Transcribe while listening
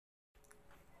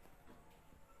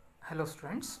Hello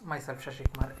students, myself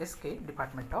Shashikumar SK,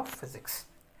 Department of Physics.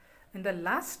 In the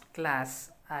last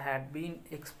class, I had been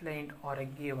explained or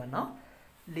given a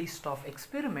list of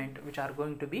experiments which are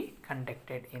going to be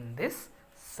conducted in this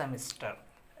semester.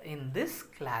 In this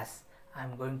class, I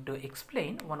am going to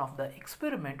explain one of the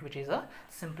experiment which is a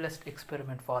simplest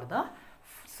experiment for the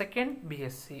second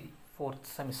BSc 4th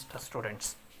semester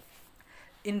students,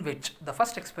 in which the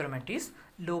first experiment is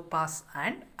low pass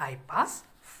and high pass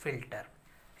filter.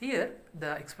 Here the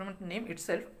experiment name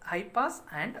itself high pass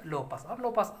and low pass, or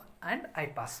low pass and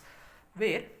high pass,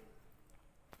 where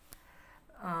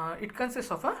it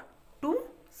consists of two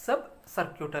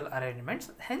sub-circuital arrangements.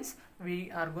 Hence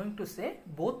we are going to say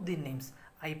both the names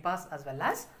high pass as well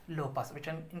as low pass, which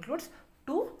includes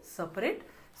two separate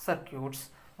circuits.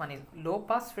 One is low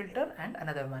pass filter and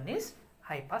another one is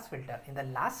high pass filter. In the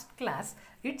last class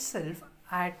itself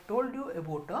I had told you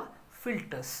about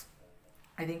filters.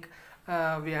 I think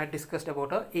we had discussed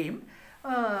about aim.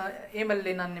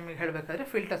 Aimಲ್ಲಿ ನಾನು ನಿಮಗೆ ಹೇಳಬೇಕಾದ್ರೆ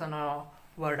filters ಅನ್ನೋ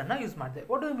ವರ್ಡನ್ನು use ಮಾಡಿದೆ.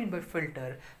 What do you mean by filter?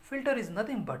 Filter is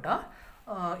nothing but a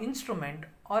instrument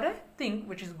or a thing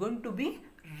which is going to be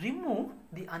remove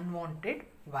the unwanted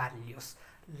values.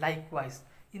 Likewise,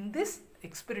 in this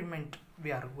experiment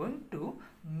we are going to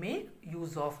make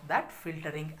use of that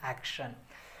filtering action.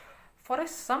 For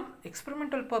some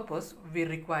experimental purpose we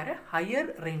require a higher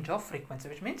range of frequency,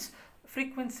 which means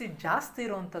frequency ಜಾಸ್ತಿ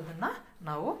ಇರುವಂಥದ್ದನ್ನು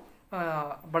ನಾವು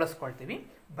ಬಳಸ್ಕೊಳ್ತೀವಿ.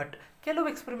 But ಕೆಲವು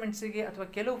ಎಕ್ಸ್ಪೆರಿಮೆಂಟ್ಸಿಗೆ ಅಥವಾ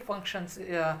ಕೆಲವು functions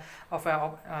of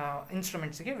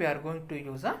ಇನ್ಸ್ಟ್ರೂಮೆಂಟ್ಸಿಗೆ we are going to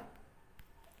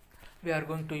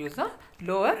use a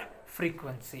lower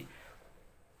frequency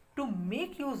to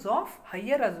make use of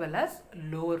higher as well as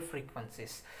lower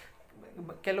frequencies.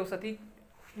 ಕೆಲವು ಸತಿ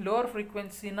lower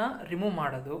ಫ್ರೀಕ್ವೆನ್ಸಿನ remove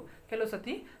ಮಾಡೋದು, ಕೆಲವು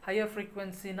ಸತಿ ಹೈಯರ್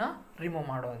ಫ್ರೀಕ್ವೆನ್ಸಿನ ರಿಮೂವ್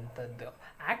ಮಾಡುವಂಥದ್ದು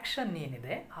ಆ್ಯಕ್ಷನ್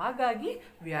ಏನಿದೆ. ಹಾಗಾಗಿ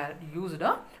we are used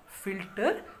a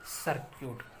filter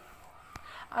circuit.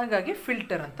 ಹಾಗಾಗಿ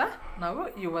filter ಅಂತ ನಾವು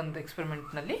ಈ ಒಂದು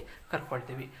ಎಕ್ಸ್ಪೆರಿಮೆಂಟ್ನಲ್ಲಿ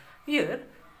ಕರ್ಕೊಳ್ತೀವಿ. Here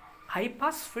high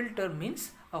pass filter means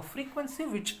a frequency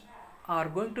which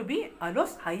are going to B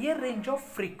allows higher range off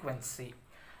frequency.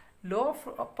 Low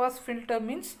pass filter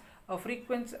means a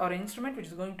frequency R instrument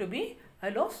which is going to B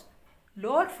allows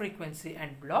lower frequency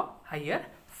and block higher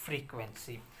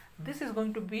frequency. This is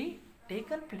going to be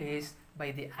taken place by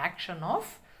the action of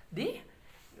the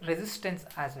resistance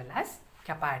as well as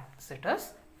capacitors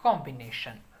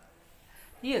combination.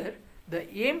 Here the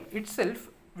aim itself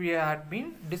we had been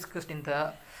discussed in the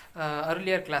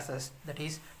earlier classes, that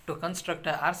is to construct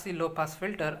a RC low pass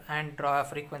filter and draw a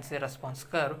frequency response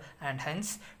curve, and hence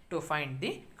to find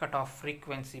the cutoff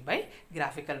frequency by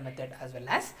graphical method as well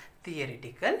as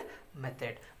theoretical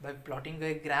method. By plotting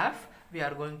a graph we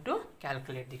are going to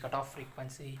calculate the cutoff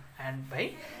frequency, and by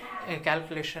a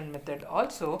calculation method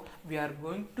also we are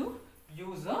going to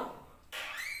use a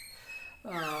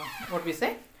what we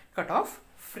say cutoff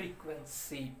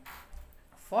frequency.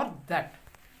 For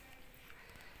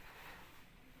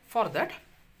that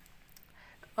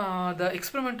the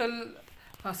experimental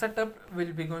setup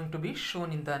will be going to be shown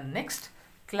in the next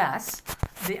class.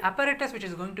 The apparatus which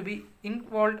is going to be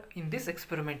involved in this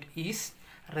experiment is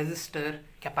resistor,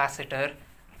 capacitor,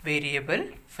 variable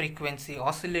frequency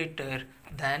oscillator,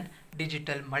 then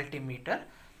digital multimeter,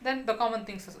 then the common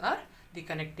things are the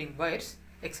connecting wires,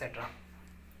 etc.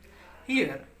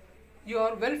 Here you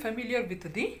are well familiar with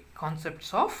the concepts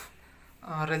of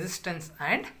resistance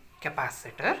and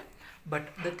capacitor, but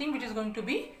the thing which is going to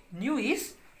be new is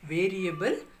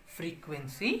variable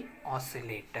frequency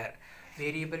oscillator.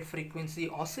 Variable frequency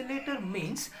oscillator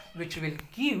means which will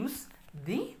gives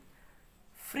the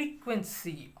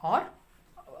frequency or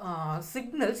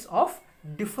signals of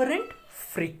different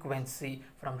frequency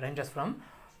from ranges from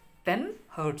 10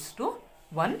 Hertz to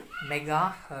 1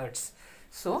 megahertz.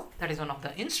 So that is one of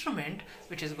the instrument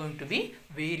which is going to be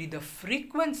vary the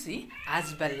frequency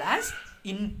as well as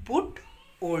input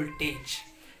voltage.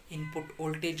 Input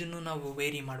voltage nu ನಾವು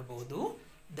very ಮಾಡಬಹುದು.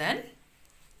 Then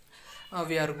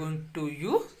we are going to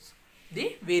use the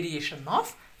variation of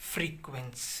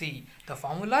frequency. The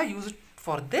formula used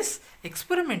for this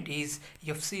experiment is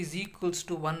Fc is equals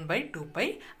to 1 by 2 pi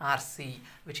Rc,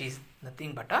 which is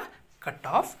nothing but a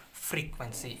cutoff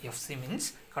frequency. Fc means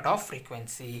cutoff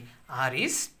frequency. R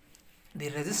is the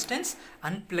resistance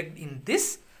unplugged in this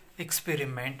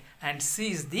experiment, and C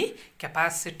is the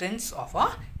capacitance of a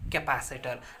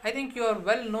capacitor. I think you are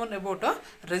well known about a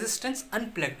resistance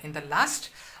unplugged. In the last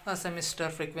semester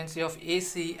frequency of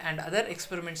AC and other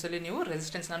experiments ಅಲ್ಲಿ ನೀವು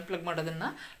resistance unplug ಮಾಡೋದನ್ನ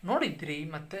ನೋಡಿದ್ರಿ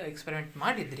ಮತ್ತೆ experiment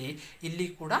ಮಾಡಿದ್ರಿ. ಇಲ್ಲಿ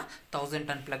ಕೂಡ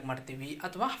 1000 unplug ಮಾಡ್ತೀವಿ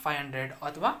ಅಥವಾ 500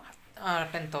 ಅಥವಾ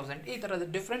 10,000 ಈ ಥರದ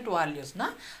ಡಿಫ್ರೆಂಟ್ ವ್ಯಾಲ್ಯೂಸ್ನ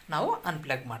ನಾವು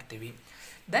ಅನ್ಪ್ಲಗ್ ಮಾಡ್ತೀವಿ.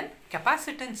 then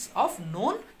capacitance of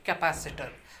known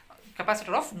capacitor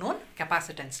of known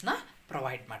capacitance ನ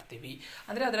ಪ್ರೊವೈಡ್ ಮಾಡ್ತೀವಿ.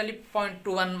 ಅಂದರೆ ಅದರಲ್ಲಿ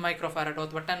 0.21 ಮೈಕ್ರೋಫ್ಯಾರಡೋ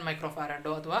ಅಥವಾ 10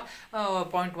 ಮೈಕ್ರೋಫ್ಯಾರಡೋ ಅಥವಾ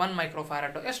 0.1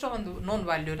 ಮೈಕ್ರೋಫ್ಯಾರಡೋ ಎಷ್ಟೋ ಒಂದು ನೋನ್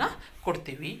ವ್ಯಾಲ್ಯೂನ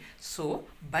ಕೊಡ್ತೀವಿ. So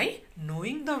by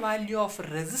knowing the value of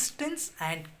resistance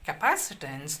and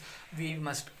capacitance we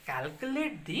must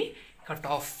calculate the cut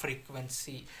off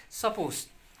frequency. Suppose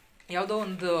ಯಾವುದೋ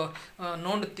ಒಂದು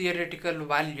ನೋನ್ ಥಿಯರಿಟಿಕಲ್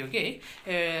ವ್ಯಾಲ್ಯೂಗೆ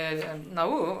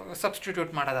ನಾವು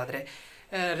ಸಬ್ಸ್ಟಿಟ್ಯೂಟ್ ಮಾಡೋದಾದರೆ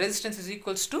resistance is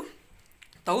equals to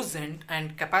 1000 and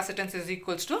capacitance is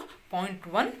equals to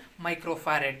 0.1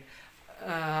 microfarad.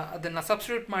 ಅದನ್ನು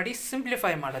substitute ಮಾಡಿ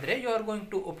simplify ಮಾಡಿದ್ರೆ you are going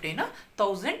to obtain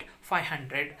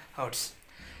 1500 hertz.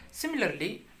 Similarly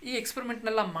ಈ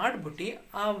ಎಕ್ಸ್ಪೆರಿಮೆಂಟ್ನೆಲ್ಲ ಮಾಡಿಬಿಟ್ಟು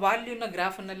ಆ ವ್ಯಾಲ್ಯೂನ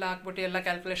ಗ್ರಾಫನ್ನೆಲ್ಲ ಹಾಕ್ಬಿಟ್ಟು ಎಲ್ಲ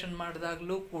ಕ್ಯಾಲ್ಕುಲೇಷನ್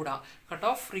ಮಾಡಿದಾಗಲೂ ಕೂಡ ಕಟ್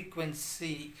ಆಫ್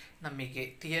ಫ್ರೀಕ್ವೆನ್ಸಿ ನಮಗೆ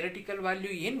ಥಿಯರಿಟಿಕಲ್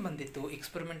ವ್ಯಾಲ್ಯೂ ಏನು ಬಂದಿತ್ತು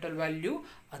ಎಕ್ಸ್ಪೆರಿಮೆಂಟಲ್ ವ್ಯಾಲ್ಯೂ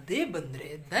ಅದೇ ಬಂದರೆ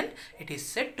then it is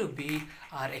set to B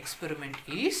R experiment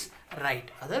is right.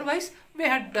 Otherwise we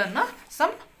had done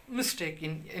some mistake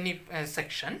in any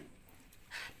section.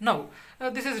 Now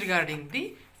this is regarding the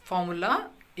formula,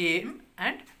 aim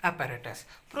and apparatus.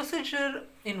 Procedure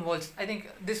involves, I think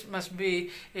this must be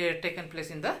taken place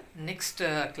in the next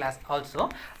class also,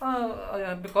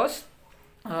 because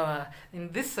in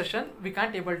this session we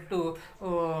can't able to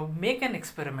make an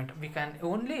experiment. We can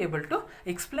only able to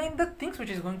explain the things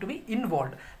which is going to be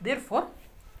involved. Therefore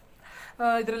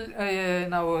ಇದರಲ್ಲಿ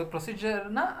ನಾವು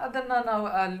ಪ್ರೊಸೀಜರ್ನ ಅದನ್ನು ನಾವು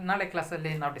ನಾಳೆ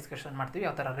ಕ್ಲಾಸಲ್ಲಿ ನಾವು discussion ಮಾಡ್ತೀವಿ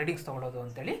ಯಾವ ಥರ ರೀಡಿಂಗ್ಸ್ ತೊಗೊಳೋದು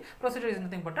ಅಂತೇಳಿ. Procedure is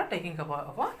nothing but taking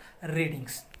up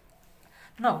readings.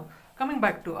 ನಾವು coming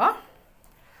back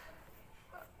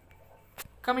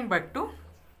to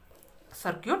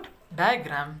circuit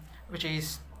diagram which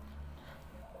is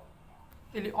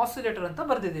ಇಲ್ಲಿ ಆಸಿಲೇಟರ್ ಅಂತ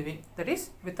ಬರೆದಿದ್ದೀವಿ, that is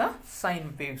with a sign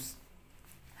waves.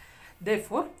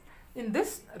 Therefore in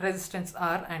this resistance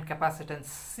R and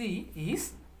capacitance C is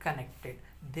connected.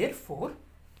 Therefore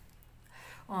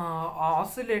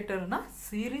oscillator na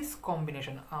series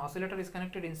combination, oscillator is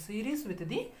connected in series with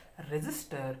the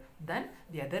resistor, then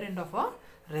the other end of a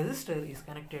resistor is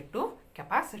connected to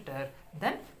capacitor,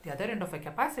 then the other end of a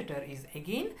capacitor is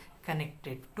again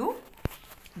connected to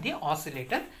the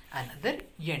oscillator another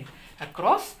end.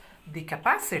 Across the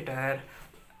capacitor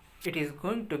it is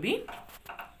going to be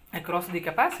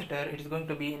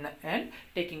in the end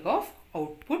taking off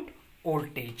output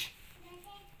voltage.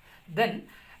 Then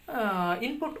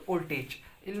input voltage,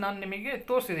 ಇಲ್ಲಿ ನಾನು ನಿಮಗೆ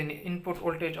ತೋರಿಸಿದ್ದೀನಿ input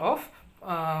voltage of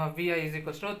V I is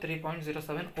equals to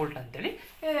 3.07 volt ಅಂತೇಳಿ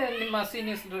ನಿಮ್ಮ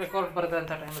seniors record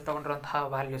ಬರೆದಂಥ ಟೈಮಲ್ಲಿ ತೊಗೊಂಡಿರೋಂತಹ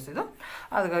values ಇದು.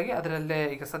 ಹಾಗಾಗಿ ಅದರಲ್ಲೇ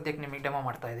ಈಗ ಸದ್ಯಕ್ಕೆ ನಿಮಗೆ ಡೆಮೋ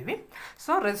ಮಾಡ್ತಾ ಇದ್ದೀವಿ.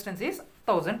 So resistance is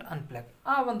 1000 unplug.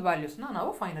 ಆ ಒಂದು ವ್ಯಾಲ್ಯೂಸ್ನ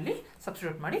ನಾವು ಫೈನಲಿ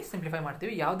ಸಬ್ಸ್ಟಿಟ್ಯೂಟ್ ಮಾಡಿ ಸಿಂಪ್ಲಿಫೈ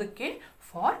ಮಾಡ್ತೀವಿ. ಯಾವುದಕ್ಕೆ?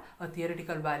 For a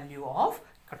theoretical value off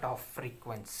cut off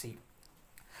frequency.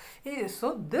 So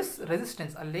this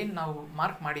resistance ಅಲ್ಲೇನು ನಾವು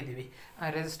ಮಾರ್ಕ್ ಮಾಡಿದ್ದೀವಿ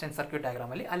ರೆಸಿಸ್ಟೆನ್ಸ್ ಸರ್ಕ್ಯೂಟ್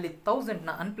ಡಯಾಗ್ರಾಮಲ್ಲಿ, ಅಲ್ಲಿ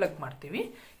 1000ನ ಅನ್ಪ್ಲಗ್ ಮಾಡ್ತೀವಿ.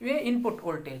 ಇವೇ ಇನ್ಪುಟ್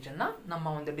ವೋಲ್ಟೇಜನ್ನು ನಮ್ಮ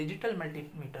ಒಂದು ಡಿಜಿಟಲ್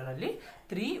ಮಲ್ಟಿಮೀಟರಲ್ಲಿ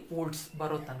 3 ವೋಲ್ಟ್ಸ್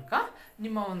ಬರೋ ತನಕ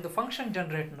ನಿಮ್ಮ ಒಂದು ಫಂಕ್ಷನ್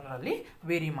ಜನ್ರೇಟರಲ್ಲಿ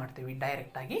ವೇರಿ ಮಾಡ್ತೀವಿ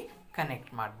ಡೈರೆಕ್ಟಾಗಿ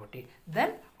ಕನೆಕ್ಟ್ ಮಾಡಿಬಿಟ್ಟು.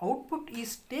 Then output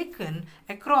is taken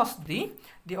across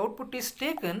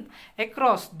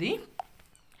the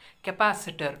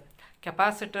capacitor.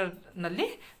 ಕೆಪಾಸಿಟರ್ನಲ್ಲಿ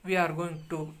we are going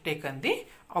to taken the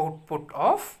output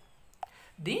of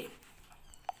the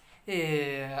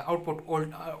output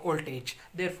voltage.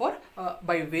 Therefore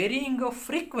by varying of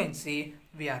frequency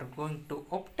we are going to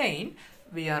obtain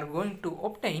the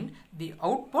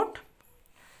output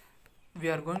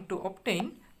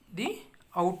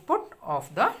of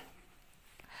the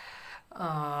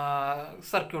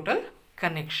circuital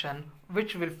connection,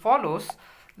 which will follows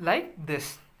like this.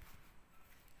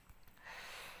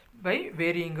 By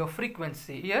varying of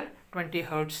frequency, here 20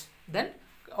 hertz, then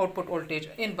output voltage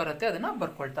ಏನು ಬರುತ್ತೆ ಅದನ್ನು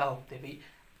ಬರ್ಕೊಳ್ತಾ ಹೋಗ್ತೀವಿ.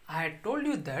 I had told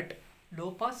you that low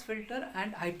pass filter and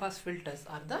high pass filters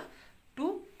are the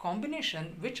two combination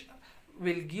which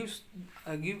will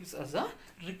gives us a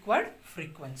required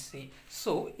frequency.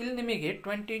 So ಇಲ್ಲಿ ನಿಮಗೆ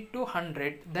 20 to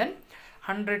 100, then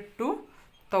 100 to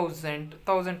 1000,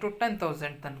 1000 to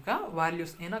 10,000 ತನಕ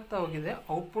values ಏನಾಗ್ತಾ ಹೋಗಿದೆ,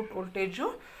 output voltage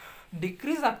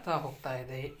decrease ಆಗ್ತಾ ಹೋಗ್ತಾ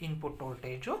ಇದೆ, input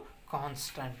voltage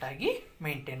constant ಆಗಿ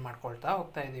maintain ಮಾಡ್ಕೊಳ್ತಾ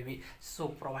ಹೋಗ್ತಾ ಇದ್ದೀವಿ. ಸೊ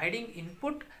ಪ್ರೊವೈಡಿಂಗ್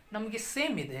ಇನ್ಪುಟ್ ನಮಗೆ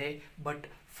ಸೇಮ್ ಇದೆ, ಬಟ್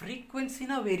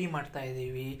ಫ್ರೀಕ್ವೆನ್ಸಿನ ವೇರಿ ಮಾಡ್ತಾ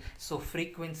ಇದ್ದೀವಿ. ಸೊ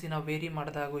ಫ್ರೀಕ್ವೆನ್ಸಿನ ವೇರಿ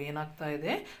ಮಾಡಿದಾಗ ಏನಾಗ್ತಾ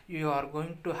ಇದೆ, you are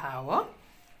going to have a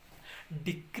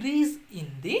decrease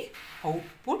in the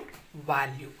output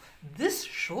value. This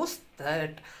shows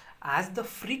that as the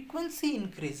frequency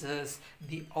increases,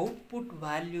 the output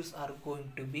values are going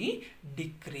to be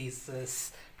decreases.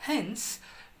 Hence,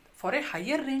 for a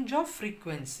higher range of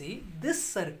frequency, this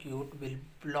circuit will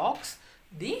blocks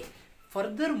the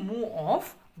further move of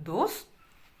those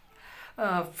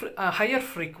higher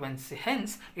frequency,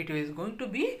 hence it is going to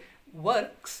be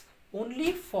works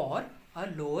only for a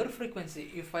lower frequency.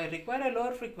 If I require a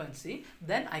lower frequency,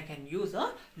 then I can use a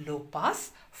low pass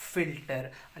filter.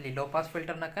 ಅಲ್ಲಿ low pass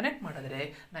filter ನ connect ಮಾಡಿದ್ರೆ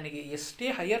ನನಗೆ ಎಷ್ಟೇ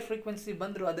higher frequency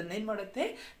ಬಂದರೂ ಅದನ್ನ ಏನು ಮಾಡುತ್ತೆ,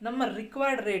 ನಮ್ಮ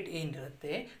ರಿಕ್ವೈರ್ಡ್ ರೇಟ್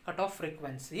ಏನಿರುತ್ತೆ ಕಟ್ ಆಫ್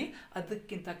ಫ್ರೀಕ್ವೆನ್ಸಿ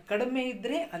ಅದಕ್ಕಿಂತ ಕಡಿಮೆ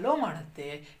ಇದ್ದರೆ ಅಲೋ ಮಾಡುತ್ತೆ,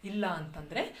 ಇಲ್ಲ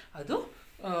ಅಂತಂದರೆ ಅದು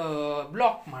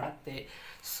ಬ್ಲಾಕ್ ಮಾಡುತ್ತೆ.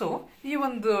 ಸೊ ಈ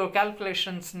ಒಂದು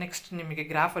ಕ್ಯಾಲ್ಕುಲೇಷನ್ಸ್ ನೆಕ್ಸ್ಟ್ ನಿಮಗೆ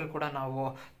ಗ್ರಾಫಲ್ಲಿ ಕೂಡ ನಾವು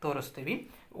ತೋರಿಸ್ತೀವಿ,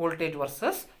 voltage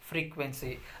versus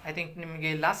frequency. I think ನಿಮಗೆ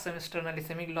ಲಾಸ್ಟ್ ಸೆಮಿಸ್ಟರ್ನಲ್ಲಿ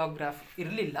ಸೆಮಿಲಾಗ್ ಗ್ರಾಫ್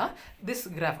ಇರಲಿಲ್ಲ. This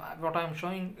graph what I am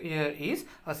showing here is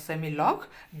a ಸೆಮಿಲಾಗ್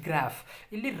graph.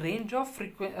 ಇಲ್ಲಿ ರೇಂಜ್ ಆಫ್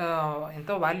ಎಂಥ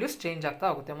ವ್ಯಾಲ್ಯೂಸ್ ಚೇಂಜ್ ಆಗ್ತಾ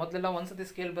ಹೋಗುತ್ತೆ. ಮೊದಲೆಲ್ಲ ಒಂದ್ಸತಿ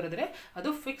ಸ್ಕೇಲ್ ಬರೆದ್ರೆ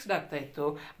ಅದು ಫಿಕ್ಸ್ಡ್ ಆಗ್ತಾ ಇತ್ತು,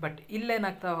 ಬಟ್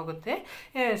ಇಲ್ಲೇನಾಗ್ತಾ ಹೋಗುತ್ತೆ,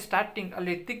 ಸ್ಟಾರ್ಟಿಂಗ್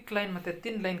ಅಲ್ಲಿ ಥಿಕ್ ಲೈನ್ ಮತ್ತು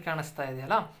ಥಿನ್ ಲೈನ್ ಕಾಣಿಸ್ತಾ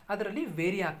ಇದೆಯಲ್ಲ, ಅದರಲ್ಲಿ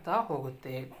ವೇರಿ ಆಗ್ತಾ ಹೋಗುತ್ತೆ.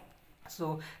 ಸೊ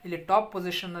ಇಲ್ಲಿ ಟಾಪ್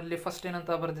ಪೊಸಿಷನಲ್ಲಿ ಫಸ್ಟ್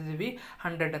ಏನಂತ ಬರೆದಿದ್ದೀವಿ,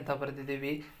 100 ಅಂತ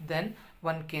ಬರೆದಿದ್ದೀವಿ, ದೆನ್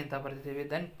 1K ಅಂತ ಬರೆದಿದ್ದೀವಿ,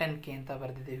 ದೆನ್ 10K ಅಂತ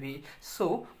ಬರೆದಿದ್ದೀವಿ. ಸೊ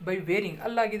ಬೈ ವೇರಿಂಗ್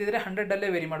ಅಲ್ಲಾಗಿದ್ದರೆ 100ಅಲ್ಲೇ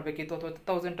ವೇರಿ ಮಾಡಬೇಕಿತ್ತು ಅಥವಾ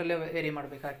 1000ಅಲ್ಲೇ ವೇರಿ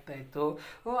ಮಾಡಬೇಕಾಗ್ತಾ ಇತ್ತು.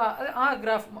 ಆ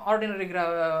ಗ್ರಾಫ್ ಆರ್ಡಿನರಿ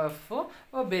ಗ್ರಾಫು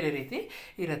ಬೇರೆ ರೀತಿ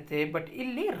ಇರುತ್ತೆ, ಬಟ್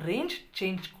ಇಲ್ಲಿ ರೇಂಜ್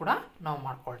ಚೇಂಜ್ ಕೂಡ ನಾವು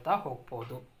ಮಾಡ್ಕೊಳ್ತಾ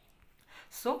ಹೋಗ್ಬೋದು.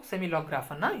 ಸೊ ಸೆಮಿಲಾಗ್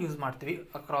ಗ್ರಾಫನ್ನು ಯೂಸ್ ಮಾಡ್ತೀವಿ.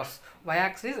 Across Y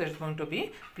Axis it's going to B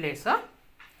place a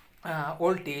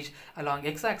voltage, along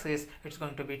x-axis it's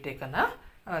going to be taken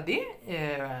the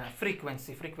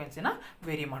ಫ್ರೀಕ್ವೆನ್ಸಿನ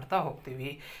very ಮಾಡ್ತಾ ಹೋಗ್ತೀವಿ.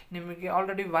 ನಿಮಗೆ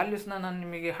ಆಲ್ರೆಡಿ ವ್ಯಾಲ್ಯೂಸ್ನ ನಾನು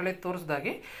ನಿಮಗೆ ಹಳೆ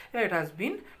ತೋರಿಸ್ದಾಗೆ it has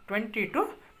been 20 to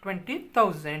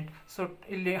 20,000. So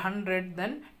ಇಲ್ಲಿ 100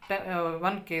 ದೆನ್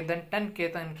 1K ದೆನ್ 10K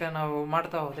ತನಕ ನಾವು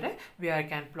ಮಾಡ್ತಾ ಹೋದರೆ we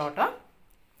can plot a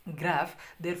graph.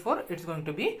 Therefore it's going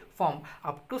to be formed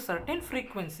up to certain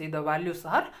frequency the values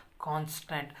are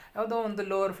constant. ಯಾವುದೋ ಒಂದು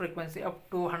lower frequency up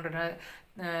to 100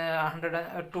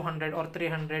 200 or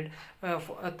 300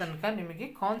 ತನಕ ನಿಮಗೆ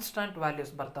constant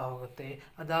values ಬರ್ತಾ ಹೋಗುತ್ತೆ.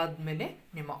 ಅದಾದಮೇಲೆ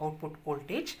ನಿಮ್ಮ ಔಟ್ಪುಟ್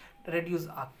ವೋಲ್ಟೇಜ್ ರೆಡ್ಯೂಸ್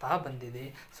ಆಗ್ತಾ ಬಂದಿದೆ.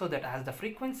 So that as the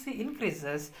frequency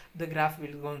increases the graph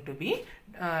will going to B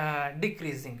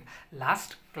decreasing.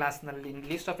 Last ಕ್ಲಾಸ್ನಲ್ಲಿ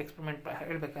ಲೀಸ್ಟ್ ಆಫ್ ಎಕ್ಸ್ಪೆರಿಮೆಂಟ್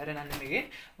ಹೇಳಬೇಕಾದ್ರೆ ನಾನು ನಿಮಗೆ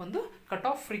ಒಂದು ಕಟ್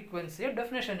ಆಫ್ ಫ್ರೀಕ್ವೆನ್ಸಿಯ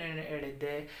ಡೆಫಿನೇಷನ್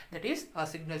ಹೇಳಿದ್ದೆ. ದಟ್ ಈಸ್ ಆ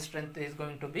signal strength is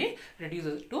going to B reduce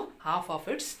to half of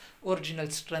its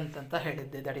original strength ಅಂತ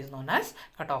ಹೇಳಿದ್ದೆ. That is known as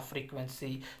cut off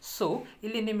frequency. So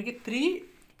ಇಲ್ಲಿ ನಿಮಗೆ 3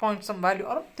 point some value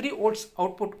R 3 volts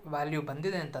output value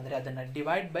ಬಂದಿದೆ ಅಂತಂದರೆ ಅದನ್ನು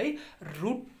divide by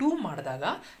 √2 ಮಾಡಿದಾಗ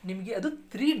ನಿಮಗೆ ಅದು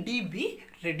 3 dB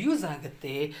ರೆಡ್ಯೂಸ್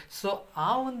ಆಗುತ್ತೆ. ಸೊ ಆ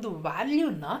ಒಂದು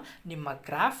ವ್ಯಾಲ್ಯೂನ ನಿಮ್ಮ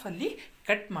ಗ್ರಾಫಲ್ಲಿ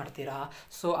ಕಟ್ ಮಾಡ್ತೀರಾ.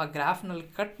 ಸೊ ಆ ಗ್ರಾಫ್ನಲ್ಲಿ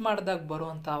ಕಟ್ ಮಾಡಿದಾಗ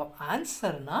ಬರುವಂಥ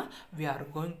ಆನ್ಸರ್ನ we are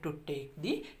going to take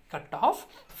the cut off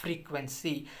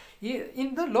frequency.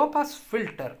 In the low pass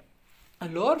filter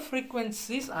lower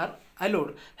frequencies are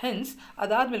allowed. Hence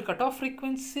ಅದಾದಮೇಲೆ cut off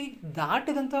frequency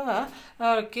ದಾಟಿದಂತಹ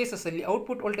ಕೇಸಸಲ್ಲಿ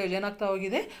output voltage ಏನಾಗ್ತಾ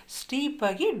ಹೋಗಿದೆ,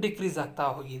 ಸ್ಟೀಪಾಗಿ ಡಿಕ್ರೀಸ್ ಆಗ್ತಾ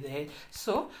ಹೋಗಿದೆ.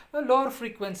 ಸೊ ಲೋವರ್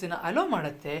ಫ್ರೀಕ್ವೆನ್ಸಿನ ಅಲೋ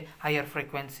ಮಾಡುತ್ತೆ, ಹೈಯರ್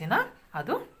ಫ್ರೀಕ್ವೆನ್ಸಿನ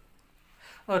ಅದು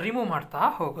ರಿಮೂವ್ ಮಾಡ್ತಾ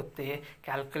ಹೋಗುತ್ತೆ.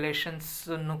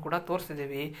 ಕ್ಯಾಲ್ಕುಲೇಷನ್ಸನ್ನು ಕೂಡ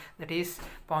ತೋರಿಸಿದ್ದೀವಿ. ದಟ್ ಈಸ್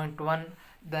 0.1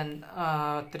 ದೆನ್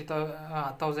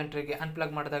 3000ಗೆ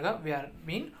ಅನ್ಪ್ಲಗ್ ಮಾಡಿದಾಗ we are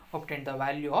been obtain the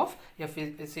value of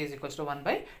FC is equals to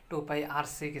 1/2π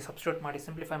RCಗೆ substitute ಮಾಡಿ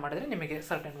ಸಿಂಪ್ಲಿಫೈ ಮಾಡಿದರೆ ನಿಮಗೆ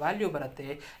ಸರ್ಟನ್ ವ್ಯಾಲ್ಯೂ ಬರುತ್ತೆ.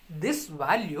 This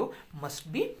value must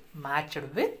be matched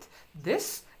with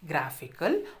this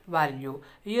graphical value.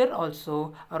 Year also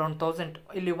around 1000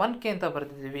 ಇಲ್ಲಿ 1K ಅಂತ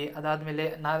ಬರೆದಿದ್ದೀವಿ. ಅದಾದಮೇಲೆ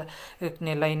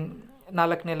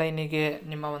 4ನೇ ಲೈನಿಗೆ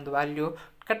ನಿಮ್ಮ ಒಂದು ವ್ಯಾಲ್ಯೂ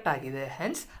ಕಟ್ ಆಗಿದೆ.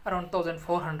 ಹೆನ್ಸ್ ಅರೌಂಡ್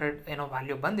 1400 ಏನೋ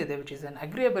ವ್ಯಾಲ್ಯೂ ಬಂದಿದೆ, which is an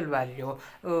agreeable value.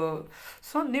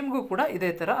 So ನಿಮಗೂ ಕೂಡ ಇದೇ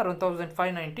ಥರ around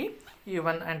 1590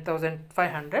 even and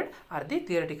 1500 R the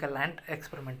theoretical and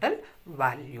experimental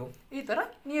value. ಈ ಥರ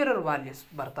ನಿಯರರ್ ವ್ಯಾಲ್ಯೂಸ್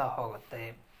ಬರ್ತಾ ಹೋಗುತ್ತೆ.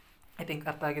 ಐ ಥಿಂಕ್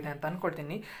ಅರ್ಥ ಆಗಿದೆ ಅಂತ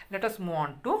ಅಂದ್ಕೊಳ್ತೀನಿ. Let us move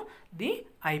on to the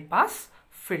high pass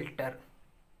filter.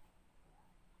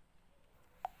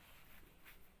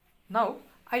 Now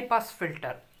high pass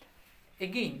filter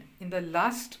again in the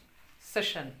last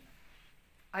session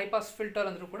high pass filter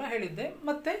ಅಂದರೂ ಕೂಡ ಹೇಳಿದ್ದೆ.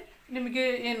 ಮತ್ತು ನಿಮಗೆ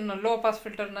ಏನು ಲೋ ಪಾಸ್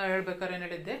ಫಿಲ್ಟರ್ನ ಹೇಳ್ಬೇಕಾದ್ರೆ ಏನು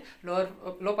ಹೇಳಿದ್ದೆ,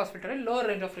 low pass ಫಿಲ್ಟರಲ್ಲಿ lower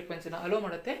range of ಫ್ರೀಕ್ವೆನ್ಸಿನ hello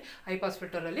ಮಾಡುತ್ತೆ, high pass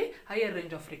ಫಿಲ್ಟರಲ್ಲಿ higher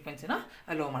range of ಫ್ರೀಕ್ವೆನ್ಸಿನ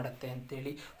hello ಮಾಡುತ್ತೆ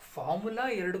ಅಂತೇಳಿ. ಫಾರ್ಮುಲಾ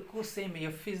ಎರಡಕ್ಕೂ same.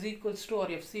 F is equals to or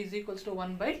FC is equals to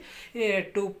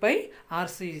 1/2π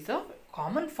RC is the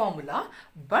common formula,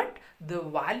 but the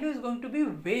value is going to be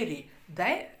vary.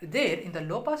 There in the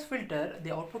low pass filter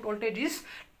the output voltage is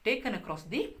taken across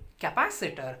the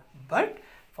capacitor, but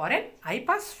for an high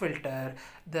pass filter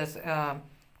the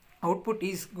output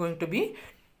is going to be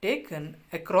taken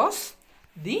across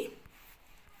the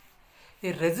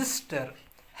resistor.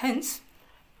 Hence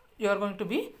you are going to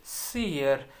be see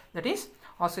here, that is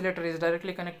oscillator is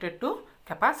directly connected to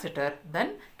capacitor, then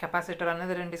capacitor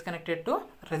another end is connected to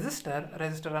resistor,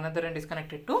 resistor another end is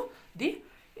connected to the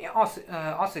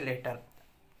oscillator.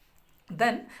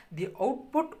 Then the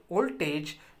output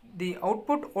voltage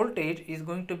is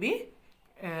going to be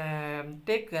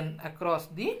taken across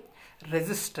the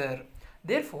resistor.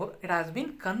 Therefore, it has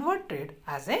been converted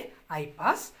as a high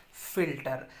pass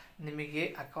filter. ನಿಮಗೆ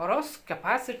across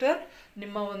capacitor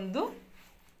ನಿಮ್ಮ ಒಂದು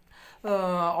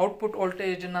output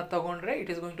ವೋಲ್ಟೇಜನ್ನು ತಗೊಂಡ್ರೆ it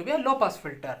is going to be a low pass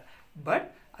filter. But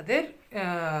ಅದೇ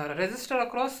resistor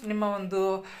across ನಿಮ್ಮ ಒಂದು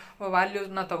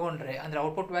ವ್ಯಾಲ್ಯೂಸ್ನ ತಗೊಂಡ್ರೆ ಅಂದರೆ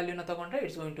output ವ್ಯಾಲ್ಯೂನ ತಗೊಂಡ್ರೆ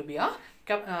it's going to be a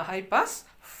high pass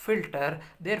filter.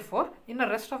 There for ಇನ್ನು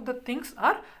rest of the things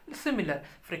are similar.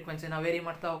 ಫ್ರೀಕ್ವೆನ್ಸಿನ very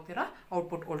ಮಾಡ್ತಾ ಹೋಗ್ತೀರಾ,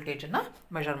 ಔಟ್ಪುಟ್ ವೋಲ್ಟೇಜನ್ನು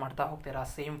ಮೆಷರ್ ಮಾಡ್ತಾ ಹೋಗ್ತೀರಾ.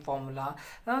 Same formula.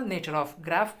 Nature of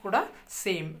graph ಕೂಡ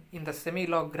same. In the semi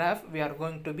log graph we are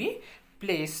going to B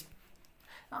place.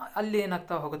 ಅಲ್ಲಿ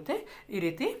ಏನಾಗ್ತಾ ಹೋಗುತ್ತೆ, ಈ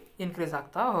ರೀತಿ ಇನ್ಕ್ರೀಸ್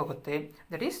ಆಗ್ತಾ ಹೋಗುತ್ತೆ.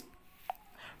 That is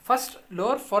first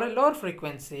for a lower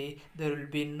frequency there will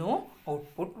be no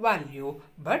output value,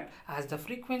 but as the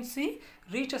frequency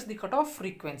reaches the cutoff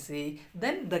frequency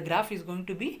then the graph is going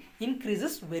to be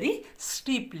increases very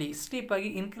steep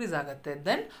agi increase agutte.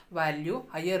 Then value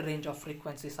higher range of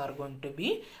frequencies are going to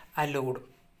be allowed.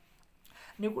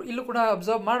 ನೀವು ಇಲ್ಲೂ ಕೂಡ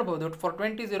observe ಮಾಡ್ಬೋದು. For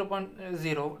 20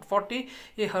 0.0, 40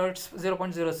 hertz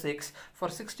 0.06,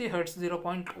 for 60 hertz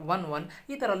 0.11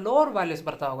 ಈ ಥರ lower values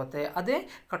ಬರ್ತಾ ಹೋಗುತ್ತೆ. ಅದೇ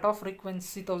cut off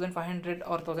frequency 1500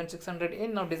 R 1600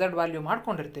 ಏನು ನಾವು ಡಿಸೈರ್ಡ್ ವ್ಯಾಲ್ಯೂ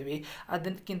ಮಾಡ್ಕೊಂಡಿರ್ತೀವಿ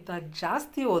ಅದಕ್ಕಿಂತ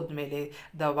ಜಾಸ್ತಿ ಹೋದ್ಮೇಲೆ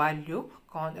ದ ವ್ಯಾಲ್ಯೂ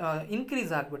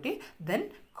ಇನ್ಕ್ರೀಸ್ ಆಗಿಬಿಟ್ಟು ದೆನ್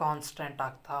ಕಾನ್ಸ್ಟೆಂಟ್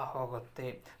ಆಗ್ತಾ ಹೋಗುತ್ತೆ.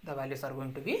 The values are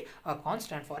going to B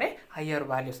constant for A higher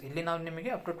values. ಇಲ್ಲಿ ನಾವು ನಿಮಗೆ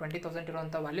ಅಪ್ ಟು 20,000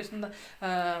 ಇರುವಂಥ ವ್ಯಾಲ್ಯೂಸ್ನ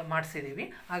ಮಾಡಿಸಿದ್ದೀವಿ.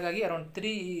 ಹಾಗಾಗಿ ಅರೌಂಡ್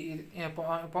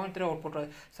 3.3 ಔಟ್ಪುಟ್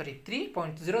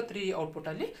 3.03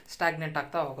 ಔಟ್ಪುಟ್ಟಲ್ಲಿ ಸ್ಟ್ಯಾಗ್ನೆಂಟ್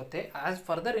ಆಗ್ತಾ ಹೋಗುತ್ತೆ. ಆ್ಯಸ್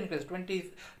ಫರ್ದರ್ ಇನ್ಕ್ರೀಸ್ 20,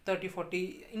 30, 40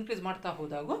 ಇನ್ಕ್ರೀಸ್ ಮಾಡ್ತಾ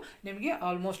ಹೋದಾಗೂ ನಿಮಗೆ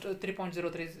ಆಲ್ಮೋಸ್ಟ್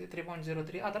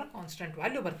 3.03 ಆ ಥರ ಕಾನ್ಸ್ಟೆಂಟ್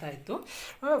ವ್ಯಾಲ್ಯೂ ಬರ್ತಾ ಇತ್ತು.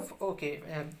 ಓಕೆ,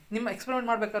 ನಿಮ್ಮ ಎಕ್ಸ್ಪೆರಿಮೆಂಟ್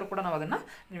ಮಾಡಬೇಕಾದ್ರೂ ಕೂಡ ನಾವು ಅದನ್ನು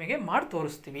ನಿಮಗೆ ಮಾಡಿ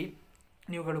ತೋರಿಸ್ತೀವಿ.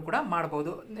 ನೀವುಗಳು ಕೂಡ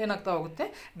ಮಾಡ್ಬೋದು. ಏನಾಗ್ತಾ ಹೋಗುತ್ತೆ,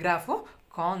 ಗ್ರಾಫು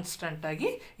ಕಾನ್ಸ್ಟೆಂಟಾಗಿ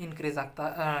ಇನ್ಕ್ರೀಸ್ ಆಗ್ತಾ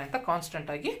ಅಂತ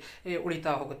ಕಾನ್ಸ್ಟೆಂಟಾಗಿ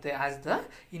ಉಳಿತಾ ಹೋಗುತ್ತೆ as the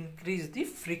increase the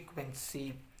frequency.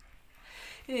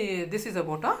 This is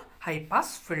about a high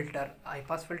pass filter. High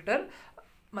pass filter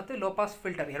ಮತ್ತು ಲೋ ಪಾಸ್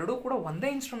ಫಿಲ್ಟರ್ ಎರಡೂ ಕೂಡ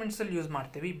ಒಂದೇ ಇನ್ಸ್ಟ್ರೂಮೆಂಟ್ಸಲ್ಲಿ ಯೂಸ್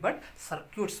ಮಾಡ್ತೀವಿ, ಬಟ್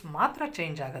ಸರ್ಕ್ಯೂಟ್ಸ್ ಮಾತ್ರ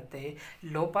ಚೇಂಜ್ ಆಗುತ್ತೆ.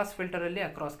 Low pass ಫಿಲ್ಟರಲ್ಲಿ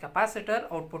across capacitor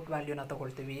output ವ್ಯಾಲ್ಯೂನ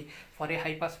ತೊಗೊಳ್ತೀವಿ. For A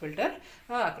high pass filter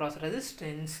across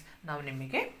resistance ನಾವು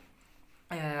ನಿಮಗೆ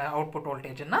ಔಟ್ಪುಟ್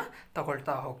ವೋಲ್ಟೇಜನ್ನು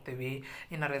ತಗೊಳ್ತಾ ಹೋಗ್ತೀವಿ.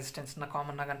 ಇನ್ನು ರೆಸಿಸ್ಟೆನ್ಸ್ನ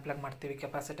ಕಾಮನ್ನಾಗಿ ಅನ್ಪ್ಲಗ್ ಮಾಡ್ತೀವಿ,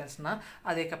 ಕೆಪಾಸಿಟೆನ್ಸ್ನ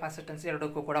ಅದೇ ಕೆಪಾಸಿಟೆನ್ಸ್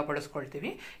ಎರಡಕ್ಕೂ ಕೂಡ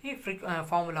ಬಳಸ್ಕೊಳ್ತೀವಿ. ಈ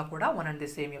ಫಾರ್ಮುಲಾ ಕೂಡ one and the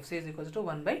same. F C is equals to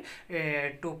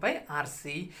 1/2π RC.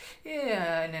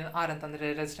 R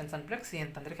ಅಂತಂದರೆ ರೆಸಿಸ್ಟೆನ್ಸ್ ಅನ್ಪ್ಲಗ್, ಸಿ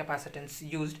ಅಂತಂದರೆ capacitance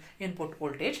used. Input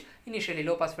voltage initially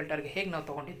low pass ಫಿಲ್ಟರ್ಗೆ ಹೇಗೆ ನಾವು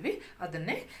ತೊಗೊಂಡಿದ್ವಿ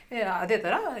ಅದನ್ನೇ ಅದೇ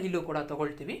ಥರ ಇಲ್ಲೂ ಕೂಡ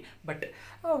ತೊಗೊಳ್ತೀವಿ. ಬಟ್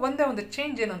ಒಂದೇ ಒಂದು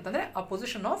ಚೇಂಜ್ ಏನು ಅಂತಂದರೆ ಆ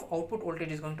position of output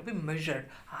voltage is going to B measured.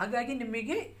 ಹಾಗಾಗಿ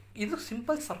ನಿಮಗೆ ಇದು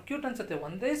ಸಿಂಪಲ್ ಸರ್ಕ್ಯೂಟ್ ಅನಿಸುತ್ತೆ.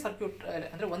 ಒಂದೇ ಸರ್ಕ್ಯೂಟ್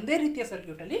ಅಂದರೆ ಒಂದೇ ರೀತಿಯ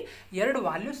ಸರ್ಕ್ಯೂಟಲ್ಲಿ ಎರಡು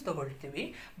ವ್ಯಾಲ್ಯೂಸ್ ತೊಗೊಳ್ತೀವಿ,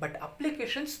 ಬಟ್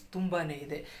ಅಪ್ಲಿಕೇಶನ್ಸ್ ತುಂಬಾ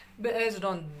ಇದೆ. Based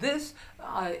on this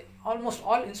almost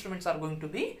all instruments are going to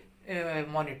B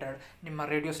monitored. ನಿಮ್ಮ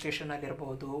ರೇಡಿಯೋ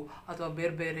ಸ್ಟೇಷನಲ್ಲಿರ್ಬೋದು ಅಥವಾ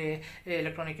ಬೇರೆ ಬೇರೆ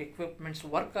ಎಲೆಕ್ಟ್ರಾನಿಕ್ ಎಕ್ವಿಪ್ಮೆಂಟ್ಸ್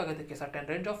ವರ್ಕ್ ಆಗೋದಕ್ಕೆ ಸರ್ಟನ್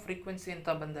ರೇಂಜ್ ಆಫ್ ಫ್ರೀಕ್ವೆನ್ಸಿ ಅಂತ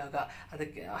ಬಂದಾಗ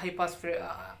ಅದಕ್ಕೆ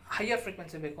ಹೈಯರ್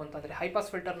ಫ್ರೀಕ್ವೆನ್ಸಿ ಬೇಕು ಅಂತಂದರೆ ಹೈ ಪಾಸ್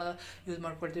ಫಿಲ್ಟರ್ನ ಯೂಸ್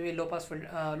ಮಾಡ್ಕೊಳ್ತೀವಿ.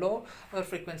 ಲೋ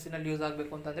ಫ್ರೀಕ್ವೆನ್ಸಿನಲ್ಲಿ ಯೂಸ್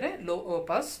ಆಗಬೇಕು ಅಂತಂದರೆ ಲೋ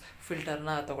ಪಾಸ್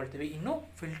ಫಿಲ್ಟರ್ನ ತೊಗೊಳ್ತೀವಿ. ಇನ್ನು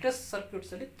ಫಿಲ್ಟರ್ಸ್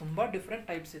ಸರ್ಕ್ಯೂಟ್ಸಲ್ಲಿ ತುಂಬ ಡಿಫ್ರೆಂಟ್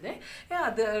ಟೈಪ್ಸ್ ಇದೆ.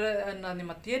 ಅದನ್ನು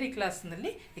ನಿಮ್ಮ ಥಿಯರಿ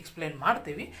ಕ್ಲಾಸ್ನಲ್ಲಿ ಎಕ್ಸ್ಪ್ಲೇನ್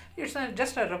ಮಾಡ್ತೀವಿ. It's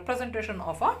just a representation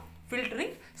of a filtering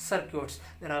circuits.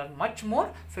 There are much more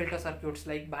filter circuits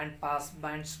like band pass,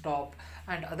 band stop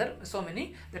and other so many,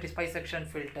 that is bisection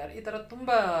filter. ಈ ಥರ ತುಂಬ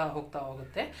ಹೋಗ್ತಾ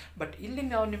ಹೋಗುತ್ತೆ. ಬಟ್ ಇಲ್ಲಿ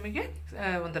ನಾವು ನಿಮಗೆ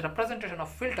ಒಂದು ರೆಪ್ರೆಸೆಂಟೇಷನ್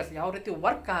ಆಫ್ ಫಿಲ್ಟರ್ಸ್ ಯಾವ ರೀತಿ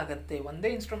ವರ್ಕ್ ಆಗುತ್ತೆ,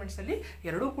 ಒಂದೇ ಇನ್ಸ್ಟ್ರೂಮೆಂಟ್ಸಲ್ಲಿ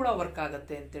ಎರಡೂ ಕೂಡ ವರ್ಕ್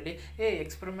ಆಗುತ್ತೆ ಅಂತೇಳಿ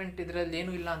ಎಕ್ಸ್ಪೆರಿಮೆಂಟ್ ಇದರಲ್ಲಿ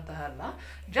ಏನೂ ಇಲ್ಲ ಅಂತ ಅಲ್ಲ.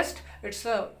 Just it's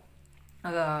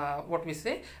what we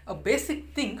say a basic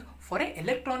thing for a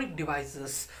electronic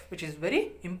devices which is very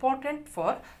important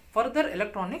for further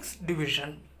electronics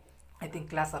division. I think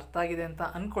class ಅರ್ಥ ಆಗಿದೆ ಅಂತ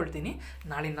ಅಂದ್ಕೊಳ್ತೀನಿ.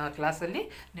 ನಾಳಿನ ಕ್ಲಾಸಲ್ಲಿ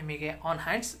ನಿಮಗೆ ಆನ್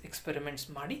ಹ್ಯಾಂಡ್ಸ್ ಎಕ್ಸ್ಪೆರಿಮೆಂಟ್ಸ್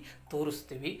ಮಾಡಿ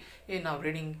ತೋರಿಸ್ತೀವಿ. ನಾವು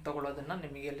ರೀಡಿಂಗ್ ತೊಗೊಳ್ಳೋದನ್ನು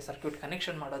ನಿಮಗೆ ಅಲ್ಲಿ ಸರ್ಕ್ಯೂಟ್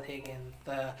ಕನೆಕ್ಷನ್ ಮಾಡೋದು ಹೇಗೆ ಅಂತ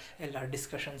ಎಲ್ಲ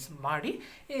ಡಿಸ್ಕಷನ್ಸ್ ಮಾಡಿ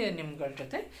ನಿಮ್ಗಳ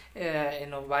ಜೊತೆ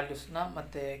ಏನು ವ್ಯಾಲ್ಯೂಸ್ನ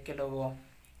ಮತ್ತು ಕೆಲವು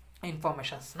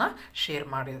ಇನ್ಫಾರ್ಮೇಷನ್ಸ್ನ ಶೇರ್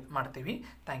ಮಾಡ್ತೀವಿ.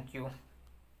 Thank you.